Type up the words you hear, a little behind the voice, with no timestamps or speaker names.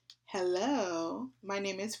Hello, my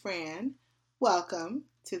name is Fran. Welcome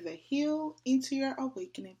to the Heal Into Your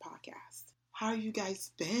Awakening podcast. How you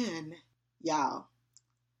guys been? Y'all,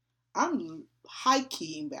 I'm high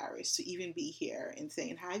key embarrassed to even be here and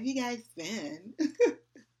saying, how have you guys been?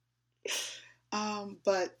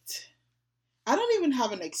 But I don't even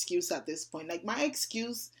have an excuse at this point. Like, my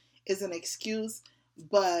excuse is an excuse,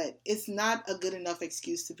 but it's not a good enough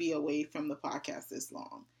excuse to be away from the podcast this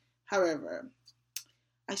long. However,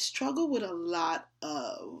 I struggle with a lot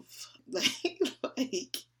of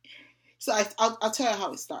like so I'll tell you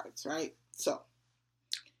how it starts, right? So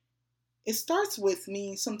it starts with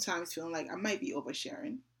me sometimes feeling like I might be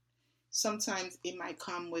oversharing. Sometimes it might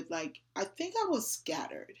come with like I think I was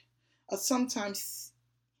scattered, or sometimes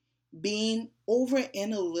being over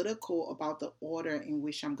analytical about the order in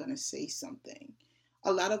which I'm gonna say something.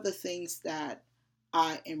 A lot of the things that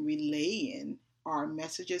I am relaying are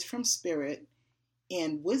messages from spirit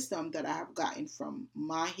and wisdom that I have gotten from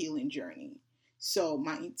my healing journey. So,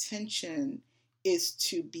 my intention is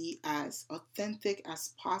to be as authentic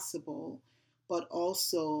as possible, but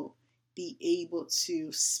also be able to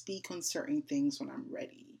speak on certain things when I'm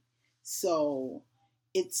ready. So,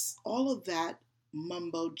 it's all of that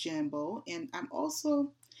mumbo jumbo. And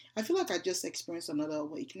I feel like I just experienced another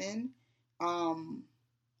awakening. Um,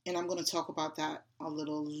 and I'm going to talk about that a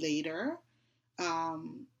little later.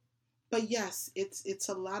 Um, but yes, it's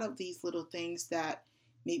a lot of these little things that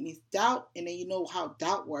make me doubt, and then you know how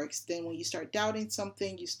doubt works. Then when you start doubting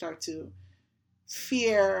something, you start to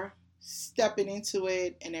fear stepping into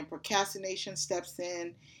it, and then procrastination steps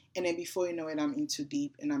in, and then before you know it, I'm in too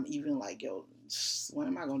deep, and I'm even like, yo, when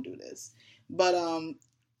am I gonna do this? But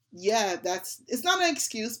yeah, it's not an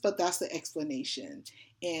excuse, but that's the explanation.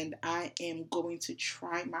 And I am going to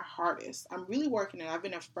try my hardest. I'm really working, and I've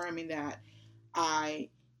been affirming that I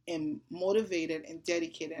am motivated and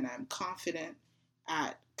dedicated, and I'm confident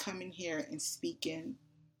at coming here and speaking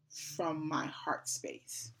from my heart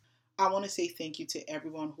space. I want to say thank you to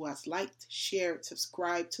everyone who has liked, shared,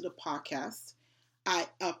 subscribed to the podcast. I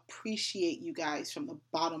appreciate you guys from the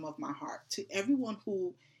bottom of my heart. To everyone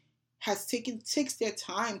who takes their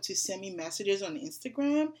time to send me messages on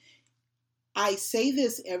Instagram. I say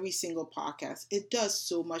this every single podcast. It does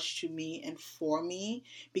so much to me and for me,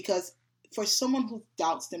 because for someone who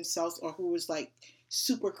doubts themselves or who is like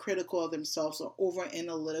super critical of themselves or over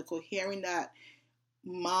analytical, hearing that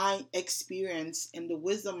my experience and the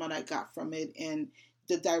wisdom that I got from it and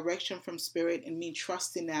the direction from spirit and me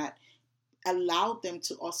trusting that allowed them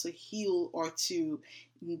to also heal or to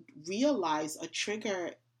realize a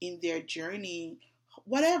trigger in their journey,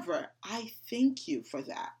 whatever. I thank you for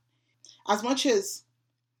that. As much as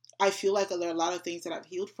I feel like there are a lot of things that I've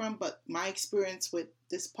healed from, but my experience with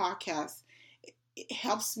this podcast, it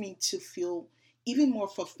helps me to feel even more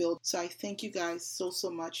fulfilled. So I thank you guys so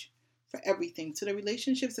much for everything. To the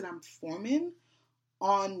relationships that I'm forming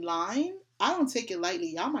online, I don't take it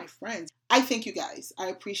lightly. Y'all my friends. I thank you guys. I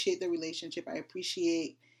appreciate the relationship. I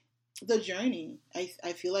appreciate the journey.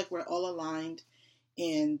 I feel like we're all aligned,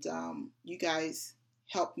 and you guys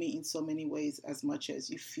help me in so many ways, as much as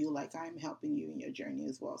you feel like I'm helping you in your journey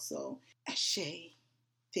as well. So, Ashe,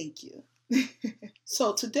 thank you.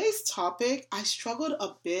 So today's topic, I struggled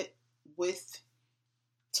a bit with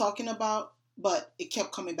talking about, but it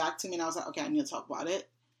kept coming back to me, and I was like, okay, I need to talk about it,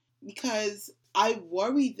 because I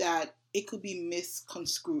worry that it could be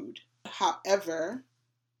misconstrued. However,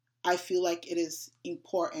 I feel like it is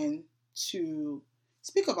important to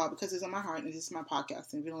speak about because it's on my heart and this is my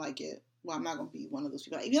podcast. And if you don't like it, well, I'm not going to be one of those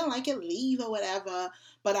people. Like, if you don't like it, leave or whatever.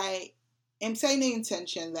 But I am saying the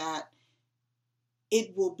intention that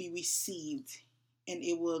it will be received and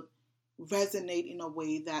it will resonate in a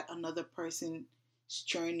way that another person's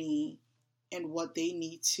journey and what they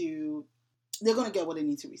need to, they're going to get what they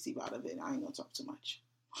need to receive out of it. I ain't going to talk too much.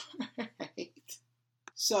 Right?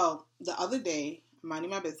 So the other day, I'm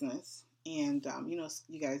minding my business, and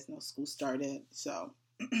you guys know school started, so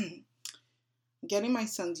getting my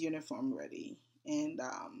son's uniform ready, and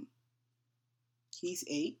he's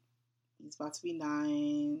 8. He's about to be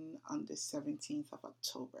 9 on the 17th of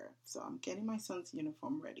October. So I'm getting my son's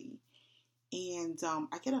uniform ready, and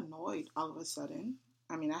I get annoyed all of a sudden.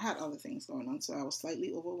 I mean, I had other things going on, so I was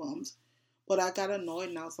slightly overwhelmed, but I got annoyed,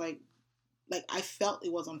 and I was like I felt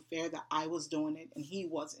it was unfair that I was doing it and he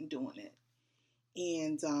wasn't doing it.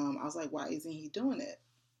 And I was like, why isn't he doing it?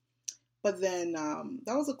 But then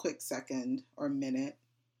that was a quick second or minute.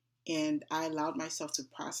 And I allowed myself to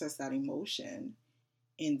process that emotion.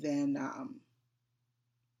 And then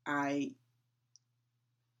I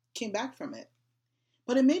came back from it.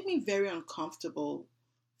 But it made me very uncomfortable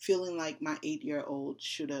feeling like my 8-year-old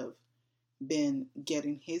should have been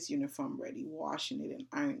getting his uniform ready, washing it and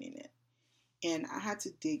ironing it. And I had to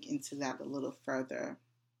dig into that a little further.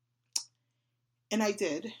 And I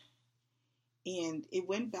did. And it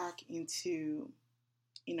went back into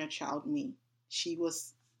inner child me. She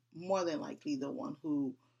was more than likely the one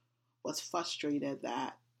who was frustrated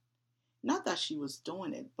that, not that she was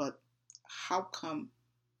doing it, but how come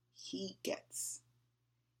he gets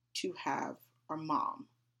to have a mom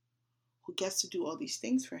who gets to do all these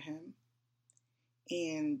things for him,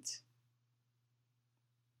 and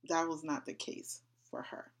that was not the case for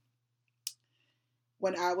her.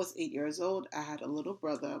 When I was 8 years old, I had a little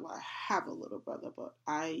brother. Well, I have a little brother, but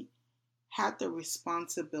I had the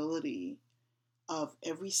responsibility of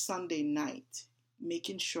every Sunday night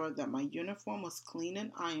making sure that my uniform was clean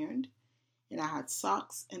and ironed, and I had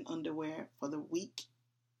socks and underwear for the week,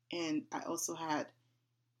 and I also had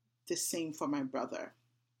the same for my brother.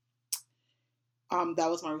 That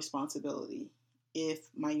was my responsibility. If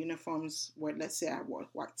my uniforms were, let's say I wore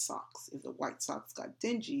white socks, if the white socks got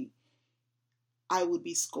dingy, I would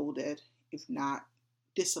be scolded, if not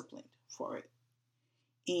disciplined for it.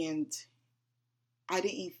 And I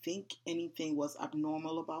didn't think anything was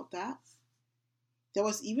abnormal about that. There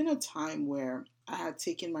was even a time where I had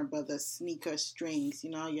taken my brother's sneaker strings. You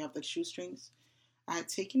know, you have the shoestrings. I had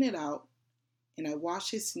taken it out and I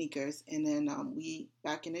washed his sneakers. And then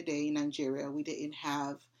back in the day in Nigeria, we didn't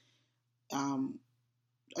have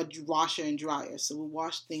a washer and dryer. So we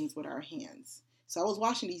washed things with our hands. So I was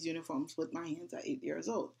washing these uniforms with my hands at 8 years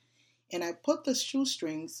old. And I put the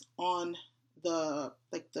shoestrings on the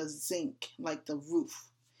zinc, like the roof.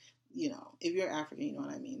 You know, if you're African, you know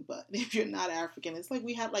what I mean. But if you're not African, it's like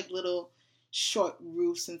we had like little short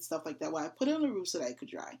roofs and stuff like that. Well, I put it on the roof so that it could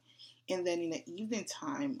dry. And then in the evening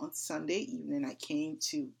time, on Sunday evening, I came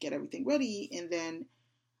to get everything ready. And then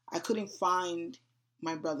I couldn't find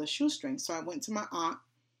my brother's shoestrings. So I went to my aunt.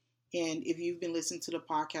 And if you've been listening to the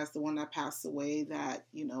podcast, the one that passed away that,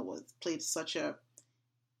 you know, played such a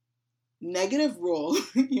negative role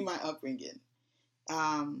in my upbringing.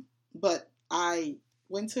 But I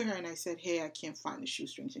went to her and I said, hey, I can't find the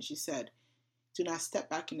shoestrings. And she said, do not step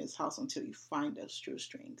back in this house until you find those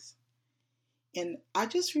shoestrings. And I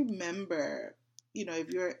just remember, you know, if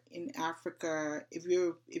you're in Africa, if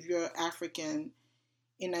you're African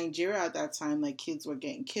in Nigeria at that time, like kids were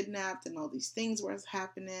getting kidnapped and all these things were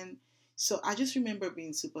happening. So I just remember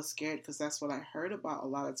being super scared because that's what I heard about a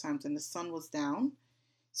lot of times. And the sun was down.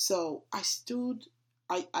 So I stood,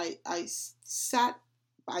 I sat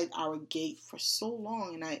by our gate for so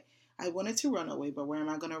long, and I wanted to run away, but where am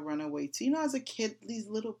I going to run away to? You know, as a kid, these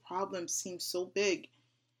little problems seem so big,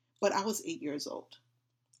 but I was 8 years old,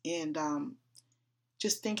 and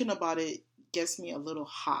just thinking about it gets me a little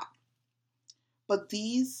hot. But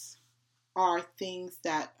these are things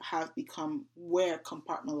that have become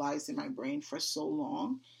compartmentalized in my brain for so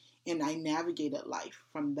long, and I navigated life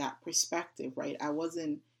from that perspective, right? I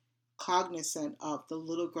wasn't cognizant of the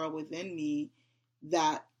little girl within me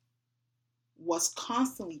that was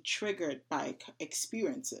constantly triggered by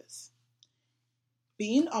experiences.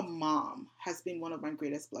 Being a mom has been one of my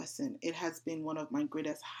greatest blessings. It has been one of my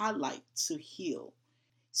greatest highlights to heal.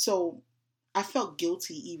 So I felt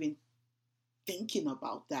guilty even thinking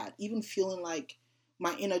about that, even feeling like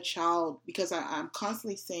my inner child, because I'm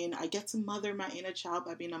constantly saying I get to mother my inner child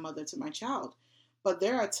by being a mother to my child. But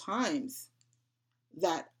there are times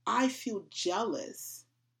that I feel jealous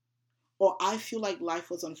or I feel like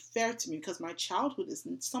life was unfair to me because my childhood is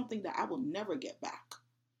something that I will never get back.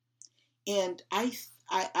 And I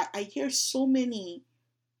hear so many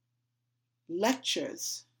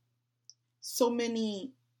lectures, so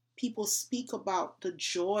many people speak about the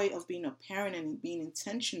joy of being a parent and being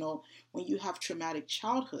intentional when you have traumatic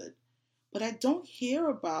childhood. But I don't hear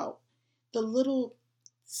about the little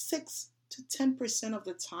 6 to 10% of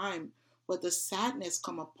the time where the sadness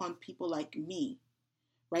come upon people like me,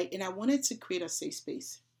 right? And I wanted to create a safe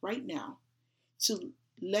space right now to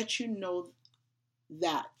let you know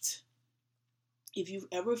that if you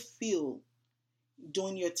ever feel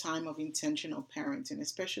during your time of intentional parenting,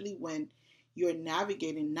 especially when you're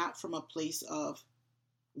navigating not from a place of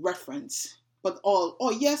reference, but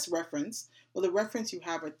reference, but the reference you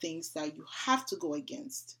have are things that you have to go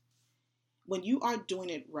against. When you are doing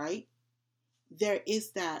it right, there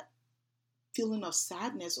is that feeling of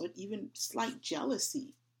sadness or even slight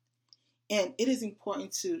jealousy. And it is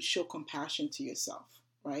important to show compassion to yourself,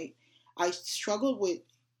 right? I struggled with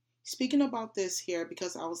speaking about this here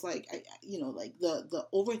because I was like, the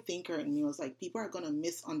overthinker in me was like, people are going to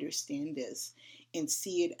misunderstand this and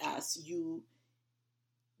see it as you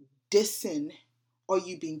dissing or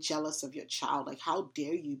you being jealous of your child. Like, how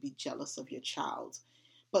dare you be jealous of your child?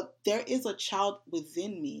 But there is a child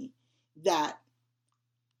within me that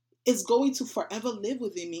is going to forever live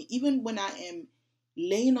within me, even when I am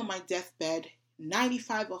laying on my deathbed,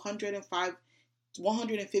 95, 105,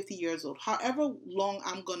 150 years old, however long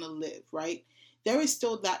I'm going to live, right? There is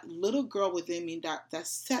still that little girl within me that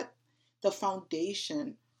set the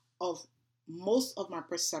foundation of most of my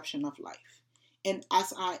perception of life. And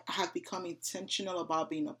as I have become intentional about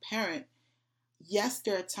being a parent, yes,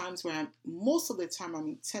 there are times where most of the time I'm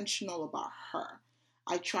intentional about her.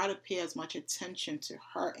 I try to pay as much attention to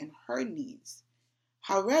her and her needs.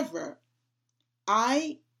 However,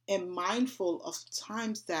 I am mindful of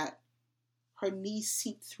times that her needs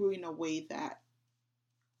seep through in a way that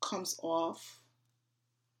comes off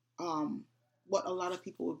what a lot of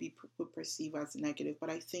people would perceive as negative. But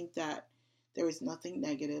I think that there is nothing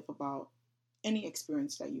negative about any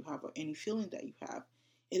experience that you have or any feeling that you have.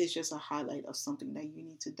 It is just a highlight of something that you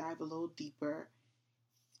need to dive a little deeper,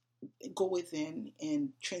 go within, and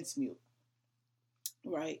transmute,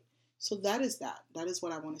 right? So that is that. That is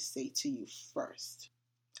what I want to say to you first.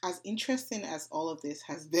 As interesting as all of this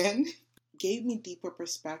has been, gave me deeper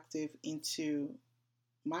perspective into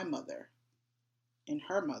my mother and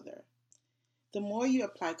her mother. The more you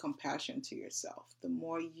apply compassion to yourself, the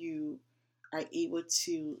more you are able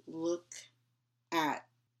to look at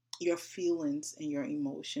your feelings and your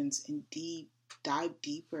emotions and dive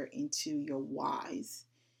deeper into your whys.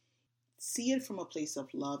 See it from a place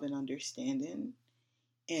of love and understanding,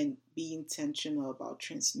 and be intentional about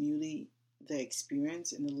transmuting the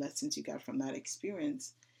experience and the lessons you got from that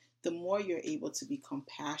experience. The more you're able to be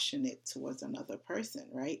compassionate towards another person,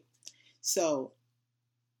 right? So,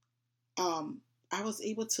 I was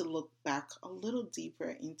able to look back a little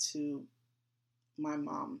deeper into my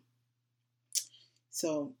mom.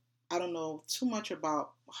 So I don't know too much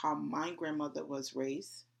about how my grandmother was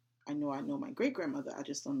raised. I know my great grandmother. I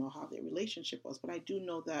just don't know how their relationship was. But I do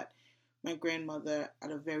know that my grandmother,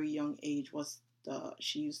 at a very young age,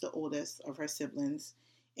 she was the oldest of her siblings,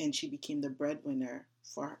 and she became the breadwinner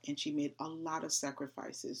and she made a lot of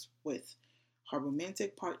sacrifices with her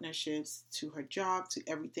romantic partnerships, to her job, to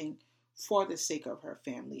everything, for the sake of her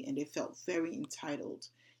family, and they felt very entitled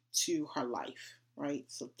to her life, right?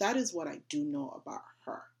 So that is what I do know about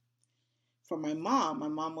her. For my mom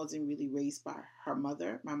wasn't really raised by her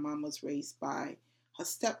mother. My mom was raised by her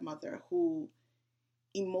stepmother, who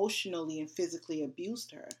emotionally and physically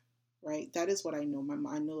abused her, right? That is what I know.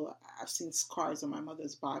 I know I've seen scars on my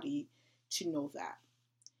mother's body to know that.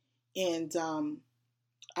 And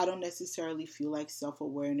I don't necessarily feel like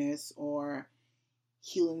self-awareness or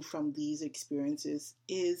healing from these experiences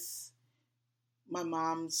is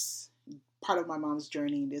part of my mom's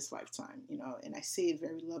journey in this lifetime, and I say it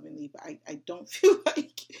very lovingly, but I don't feel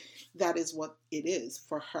like that is what it is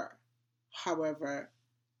for her. However,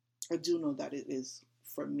 I do know that it is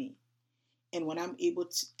for me. And when I'm able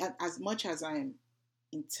to, as much as I am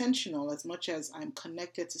intentional, as much as I'm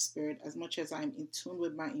connected to spirit, as much as I'm in tune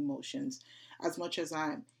with my emotions, as much as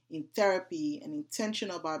I'm in therapy and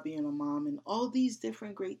intentional about being a mom and all these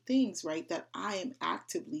different great things, right, that I am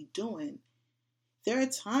actively doing, there are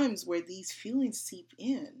times where these feelings seep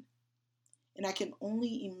in. And I can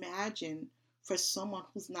only imagine for someone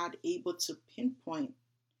who's not able to pinpoint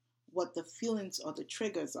what the feelings or the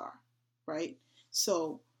triggers are, right?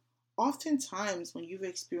 So oftentimes when you've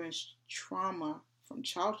experienced trauma from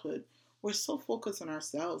childhood, we're so focused on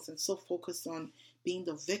ourselves and so focused on being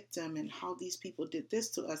the victim and how these people did this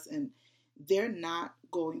to us, and they're not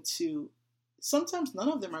going to, sometimes none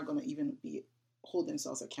of them are going to even hold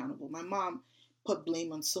themselves accountable. My mom put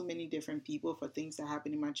blame on so many different people for things that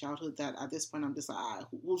happened in my childhood that at this point I'm just like,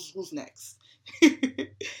 who's next?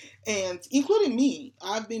 And including me,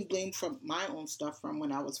 I've been blamed for my own stuff from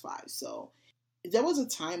when I was 5. So there was a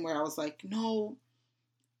time where I was like, no,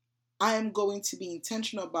 I am going to be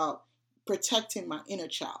intentional about protecting my inner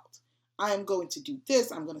child. I am going to do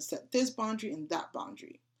this. I'm going to set this boundary and that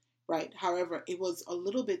boundary, right? However, it was a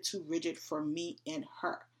little bit too rigid for me and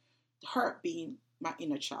her being my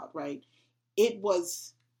inner child, right? It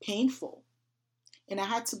was painful. And I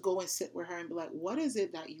had to go and sit with her and be like, what is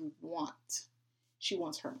it that you want? She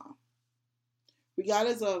wants her mom.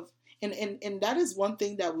 Regardless of, and that is one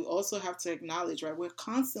thing that we also have to acknowledge, right? We're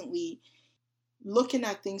constantly looking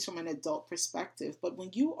at things from an adult perspective. But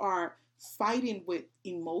when you are fighting with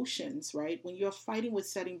emotions, right? When you're fighting with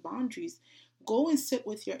setting boundaries, go and sit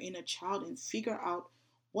with your inner child and figure out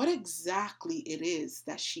what exactly it is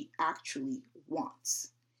that she actually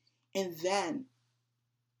wants. And then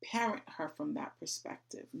parent her from that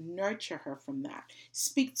perspective, nurture her from that,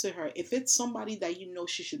 speak to her. If it's somebody that you know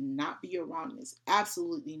she should not be around, is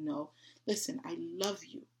absolutely no. Listen, I love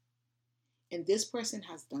you, and this person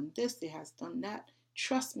has done this, they has done that.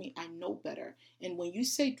 Trust me, I know better. And when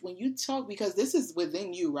you talk, because this is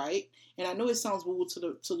within you, right? And I know it sounds woo to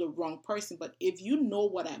the wrong person, but if you know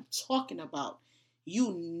what I'm talking about,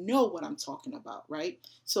 you know what I'm talking about, right?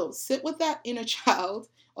 So sit with that inner child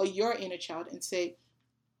or your inner child and say,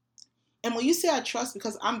 and when you say I trust,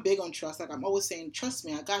 because I'm big on trust, like I'm always saying, trust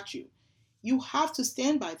me, I got you. You have to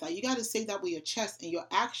stand by that. You got to say that with your chest and your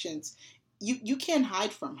actions. You can't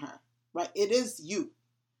hide from her, right? It is you.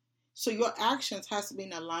 So your actions has to be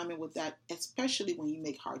in alignment with that, especially when you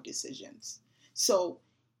make hard decisions. So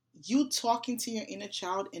you talking to your inner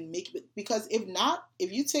child and make it, because if not,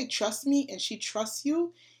 if you say trust me and she trusts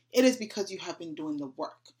you, it is because you have been doing the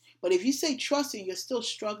work. But if you say trust and you're still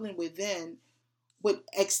struggling with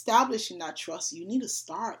establishing that trust, you need to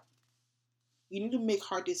start. You need to make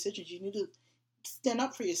hard decisions. You need to stand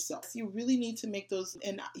up for yourself. You really need to make those,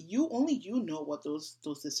 and you know what those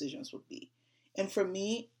decisions would be. And for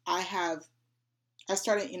me, I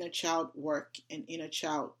started inner child work and inner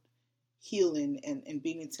child healing and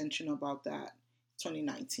being intentional about that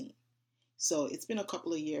 2019. So it's been a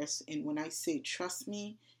couple of years, and when I say trust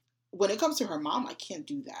me, when it comes to her mom, I can't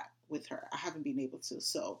do that with her. I haven't been able to.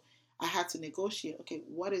 So I had to negotiate, okay,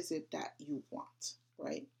 what is it that you want,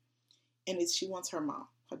 right? And she wants her mom.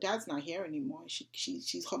 Her dad's not here anymore.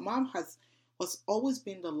 She's her mom has always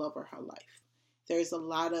been the love of her life. There's a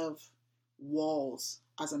lot of walls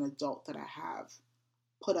as an adult that I have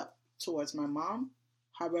put up towards my mom.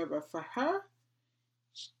 However, for her,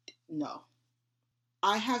 no.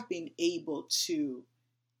 I have been able to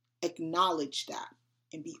acknowledge that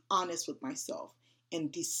and be honest with myself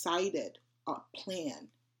and decided a plan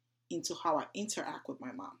into how I interact with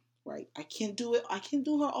my mom, right? I can't do it. I can't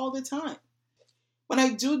do her all the time. When I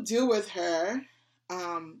do deal with her,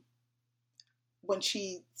 when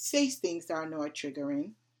she says things that I know are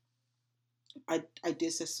triggering, I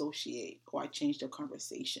disassociate or I change the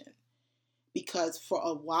conversation. Because for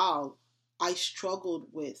a while, I struggled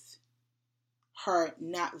with her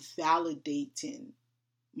not validating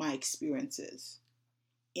my experiences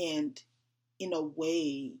and, in a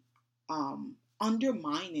way,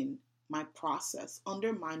 undermining my process,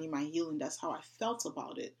 undermining my healing. That's how I felt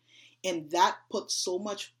about it. And that put so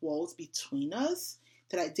much walls between us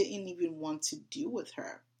that I didn't even want to deal with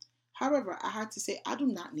her. However, I had to say, I do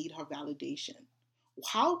not need her validation.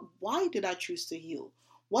 Why did I choose to heal?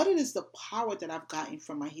 What is the power that I've gotten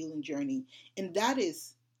from my healing journey? And that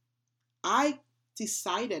is, I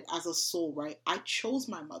decided as a soul, right? I chose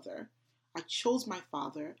my mother. I chose my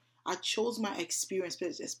father. I chose my experience,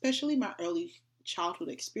 especially my early childhood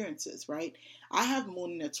experiences, right? I have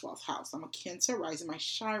moon in the 12th house. I'm a Cancer rising. My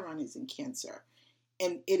Chiron is in Cancer.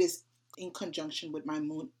 And it is in conjunction with my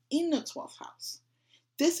moon in the 12th house.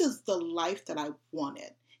 This is the life that I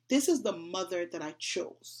wanted. This is the mother that I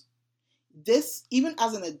chose. This, even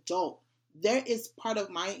as an adult, there is part of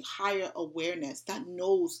my higher awareness that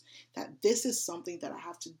knows that this is something that I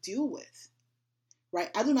have to deal with, right?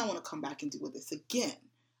 I do not want to come back and deal with this again.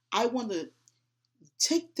 I want to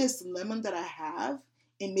take this lemon that I have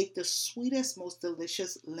and make the sweetest, most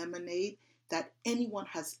delicious lemonade that anyone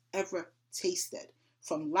has ever tasted,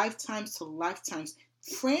 from lifetimes to lifetimes.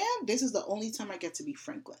 Fran, this is the only time I get to be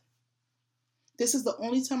Franklin. This is the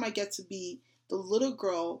only time I get to be the little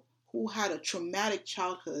girl who had a traumatic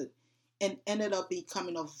childhood and ended up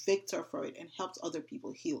becoming a victor for it and helped other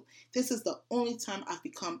people heal. This is the only time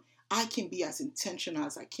I can be as intentional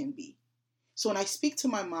as I can be. So when I speak to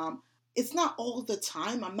my mom, it's not all the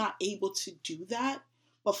time. I'm not able to do that.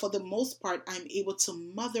 But for the most part, I'm able to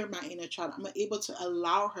mother my inner child. I'm able to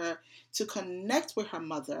allow her to connect with her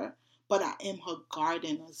mother, but I am her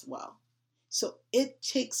guardian as well. So it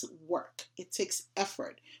takes work. It takes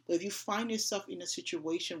effort. But if you find yourself in a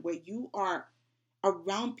situation where you are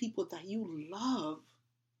around people that you love,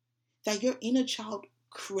 that your inner child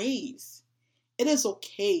craves, it is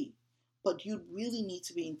okay. But you really need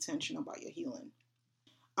to be intentional about your healing.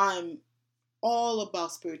 I'm all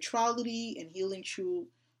about spirituality and healing through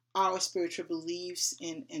our spiritual beliefs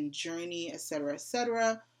and journey, etc.,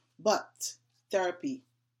 etc. But therapy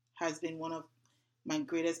has been one of my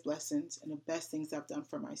greatest blessings and the best things I've done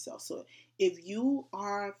for myself. So if you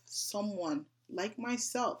are someone like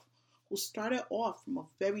myself who started off from a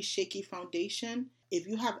very shaky foundation, if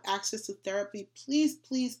you have access to therapy, please,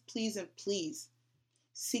 please, please, and please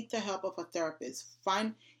seek the help of a therapist.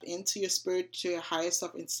 Find into your spirit, to your higher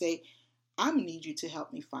self, and say, I'm going to need you to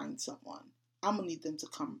help me find someone. I'm going to need them to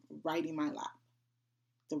come right in my lap.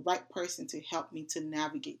 the right person to help me to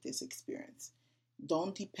navigate this experience.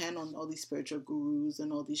 Don't depend on all these spiritual gurus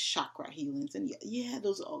and all these chakra healings. And yeah,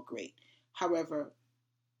 those are all great. However,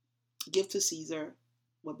 give to Caesar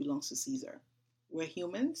what belongs to Caesar. We're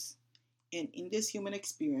humans, and in this human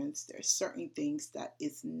experience, there are certain things that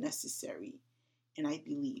is necessary. And I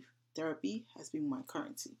believe therapy has been my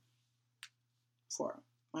currency for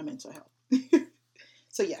my mental health.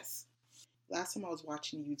 So yes, last time I was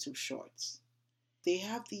watching YouTube shorts, they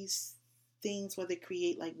have these things where they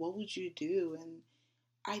create like, what would you do? And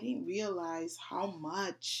I didn't realize how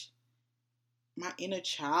much my inner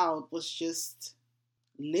child was just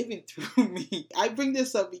living through me. I bring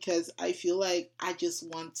this up because I feel like I just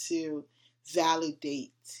want to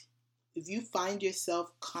validate. If you find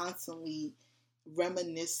yourself constantly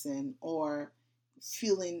reminiscing or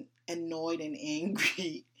feeling annoyed and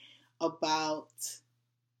angry about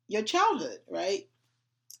your childhood, right?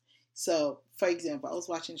 So, for example, I was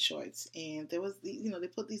watching shorts and there was, they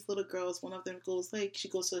put these little girls, one of them goes like, she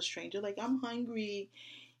goes to a stranger, like, I'm hungry.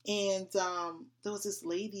 And there was this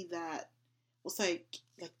lady that was like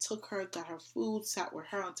took her, got her food, sat with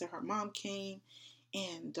her until her mom came.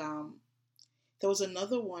 And there was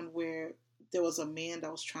another one where there was a man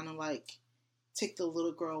that was trying to like take the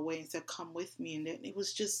little girl away and said, come with me. And then it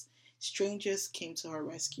was just strangers came to her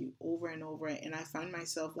rescue over and over. And I found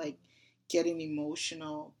myself like getting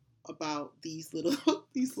emotional about these little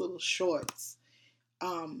these little shorts.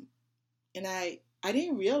 And I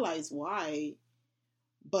didn't realize why,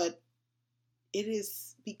 but it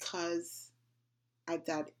is because at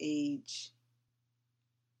that age,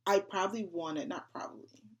 I probably wanted, not probably,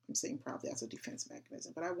 I'm saying probably as a defense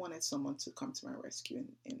mechanism, but I wanted someone to come to my rescue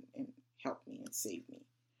and help me and save me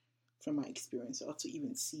from my experience or to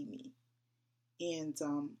even see me. And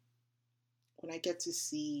when I get to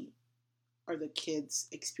see other kids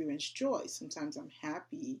experience joy, sometimes I'm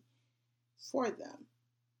happy for them.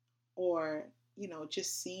 Or,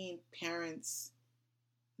 just seeing parents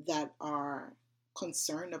that are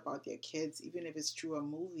concerned about their kids, even if it's through a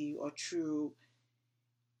movie or through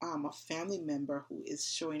a family member who is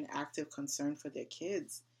showing active concern for their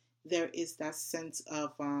kids, there is that sense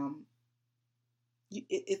of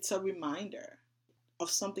it's a reminder of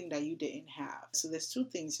something that you didn't have. So there's two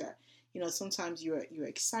things that sometimes you're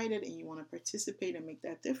excited and you want to participate and make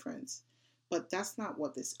that difference, but that's not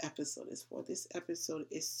what this episode is for. This episode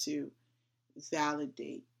is to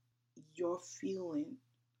validate your feeling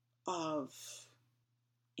of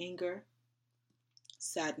anger,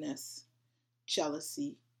 sadness,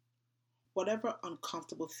 jealousy, whatever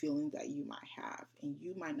uncomfortable feeling that you might have and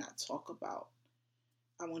you might not talk about.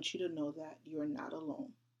 I want you to know that you're not alone.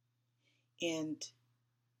 And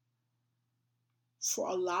for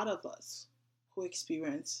a lot of us who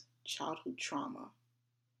experience childhood trauma,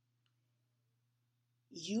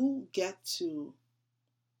 you do get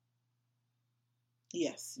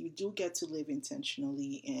to live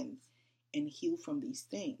intentionally and heal from these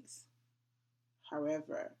things.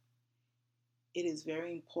 However, it is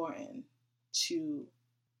very important to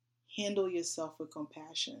handle yourself with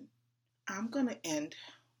compassion. I'm going to end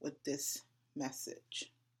with this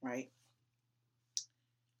message, right?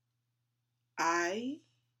 I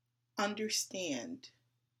understand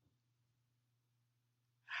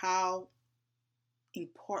how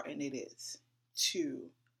important it is to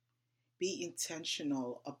be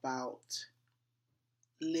intentional about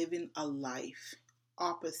living a life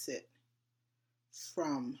opposite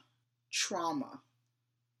from trauma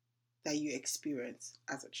that you experienced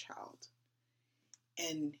as a child,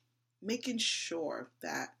 and making sure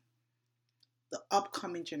that the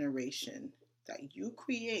upcoming generation that you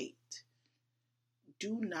create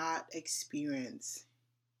do not experience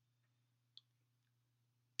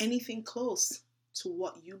anything close to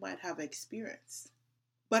what you might have experienced.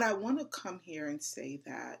 But I want to come here and say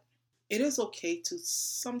that it is okay to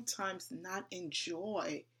sometimes not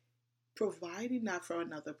enjoy providing that for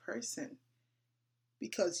another person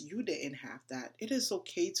because you didn't have that. It is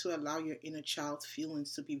okay to allow your inner child's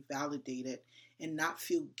feelings to be validated and not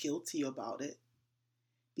feel guilty about it.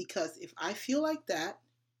 Because if I feel like that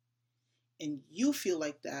and you feel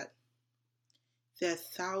like that, there are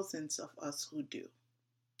thousands of us who do.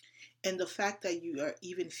 And the fact that you are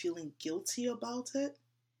even feeling guilty about it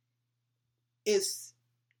is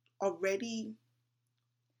already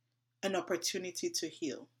an opportunity to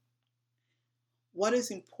heal. What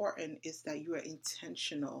is important is that you are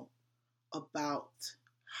intentional about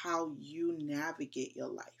how you navigate your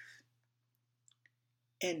life.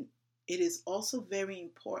 And it is also very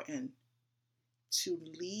important to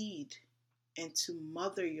lead and to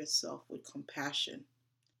mother yourself with compassion.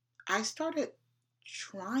 I started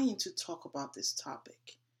trying to talk about this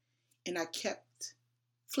topic And I kept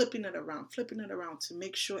flipping it around to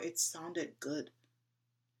make sure it sounded good.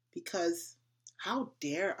 Because how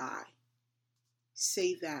dare I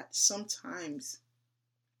say that sometimes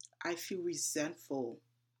I feel resentful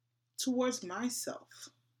towards myself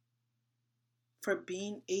for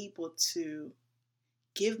being able to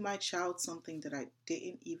give my child something that I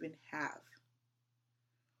didn't even have.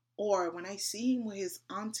 Or when I see him with his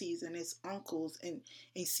aunties and his uncles and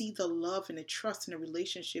see the love and the trust and the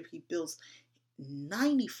relationship he builds,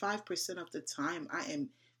 95% of the time I am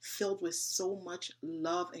filled with so much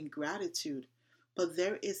love and gratitude. But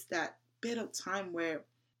there is that bit of time where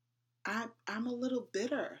I'm a little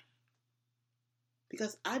bitter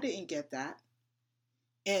because I didn't get that.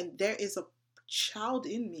 And there is a child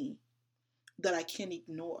in me that I can't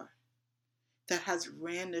ignore, that has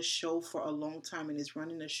ran the show for a long time and is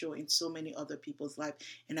running the show in so many other people's life.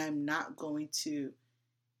 And I'm not going to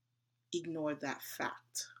ignore that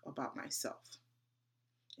fact about myself.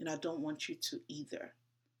 And I don't want you to either,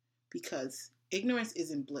 because ignorance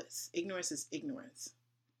isn't bliss. Ignorance is ignorance.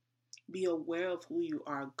 Be aware of who you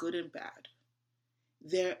are, good and bad.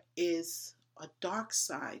 There is a dark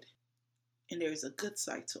side and there is a good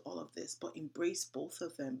side to all of this, but embrace both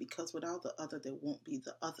of them, because without the other, there won't be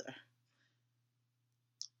the other.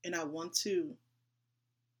 And I want to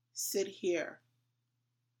sit here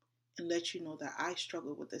and let you know that I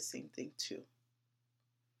struggle with the same thing too.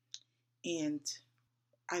 And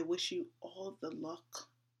I wish you all the luck.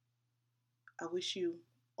 I wish you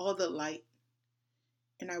all the light.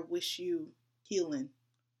 And I wish you healing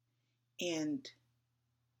and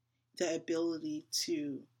the ability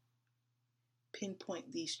to pinpoint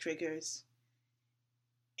these triggers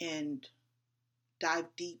and dive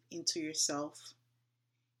deep into yourself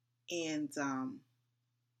and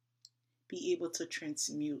be able to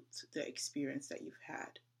transmute the experience that you've had.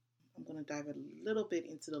 I'm going to dive a little bit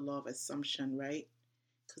into the law of assumption, right?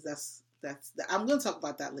 Because I'm going to talk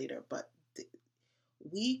about that later, but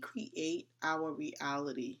we create our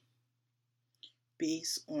reality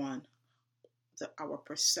based on our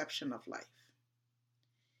perception of life.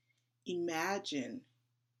 Imagine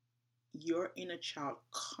your inner child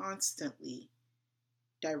constantly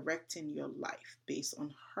directing your life based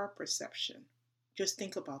on her perception. Just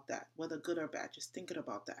think about that, whether good or bad. Just thinking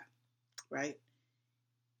about that, right?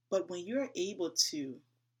 But when you're able to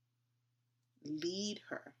lead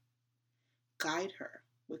her, guide her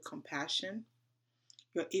with compassion,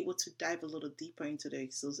 you're able to dive a little deeper into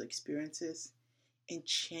those experiences and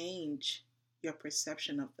change your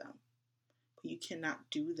perception of them. But you cannot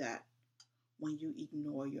do that when you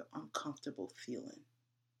ignore your uncomfortable feeling.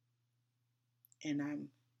 And I'm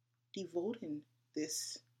devoting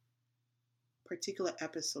this particular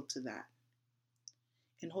episode to that.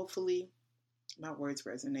 And hopefully my words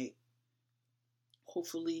resonate.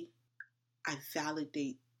 Hopefully I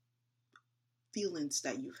validate feelings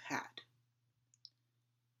that you've had.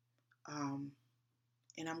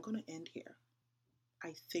 And I'm going to end here.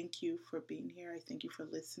 I thank you for being here. I thank you for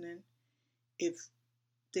listening. If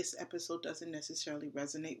this episode doesn't necessarily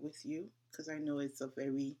resonate with you, because I know it's a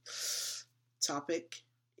very topic,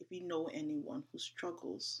 if you know anyone who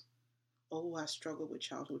struggles or who has struggled with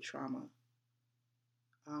childhood trauma,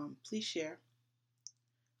 please share.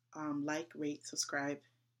 Like, rate, subscribe.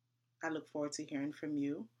 I look forward to hearing from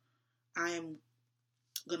you. I am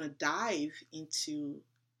going to dive into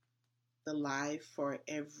the live for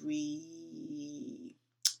maybe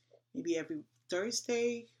every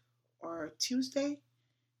Thursday or Tuesday,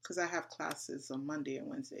 because I have classes on Monday and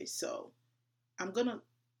Wednesday. So I'm going to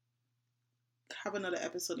have another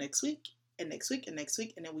episode next week, and then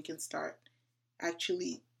we can start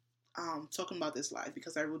actually talking about this live,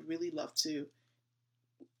 because I would really love to.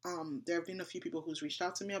 There have been a few people who's reached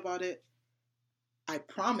out to me about it. I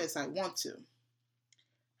promise I want to.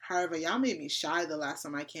 However, y'all made me shy the last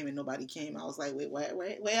time I came and nobody came. I was like, wait, where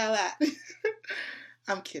y'all at?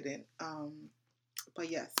 I'm kidding. But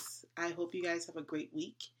yes, I hope you guys have a great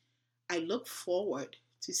week. I look forward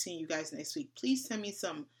to seeing you guys next week. Please send me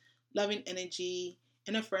some loving energy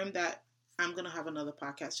and affirm that I'm going to have another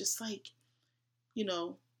podcast. Just like,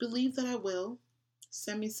 believe that I will.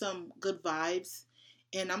 Send me some good vibes.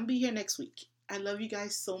 And I'm going to be here next week. I love you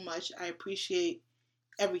guys so much. I appreciate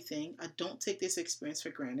everything. I don't take this experience for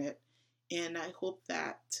granted. And I hope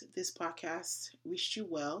that this podcast reached you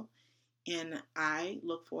well. And I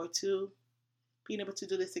look forward to being able to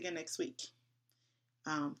do this again next week.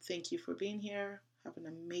 Thank you for being here. Have an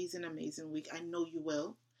amazing, amazing week. I know you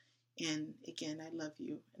will. And again, I love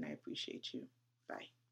you and I appreciate you. Bye.